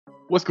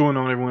What's going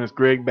on, everyone? It's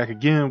Greg back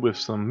again with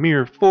some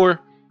MIR4,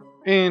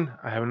 and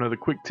I have another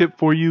quick tip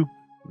for you.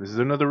 This is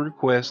another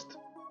request.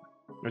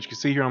 As you can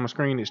see here on my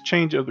screen, is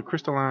change of the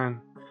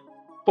crystalline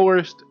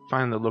forest,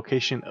 find the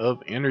location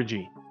of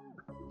energy.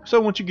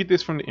 So once you get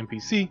this from the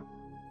NPC,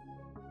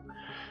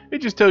 it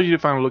just tells you to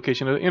find the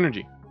location of the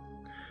energy,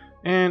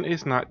 and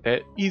it's not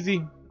that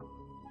easy.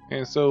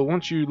 And so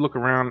once you look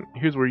around,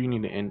 here's where you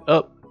need to end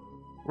up,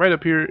 right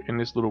up here in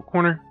this little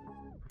corner.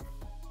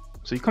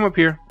 So you come up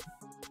here,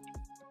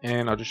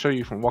 and I'll just show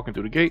you from walking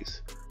through the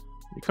gates.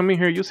 You come in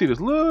here, you'll see this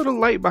little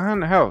light behind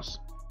the house,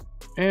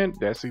 and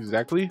that's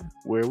exactly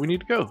where we need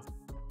to go.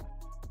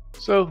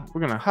 So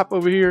we're gonna hop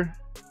over here,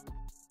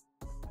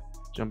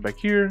 jump back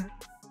here,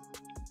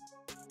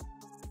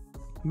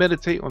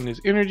 meditate on this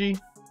energy,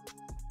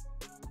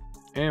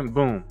 and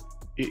boom,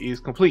 it is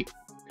complete.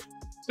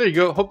 So there you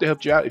go. Hope that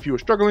helped you out. If you were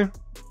struggling,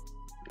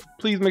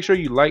 please make sure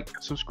you like,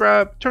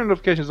 subscribe, turn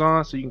notifications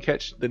on so you can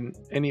catch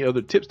any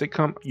other tips that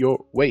come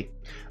your way.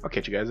 I'll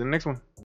catch you guys in the next one.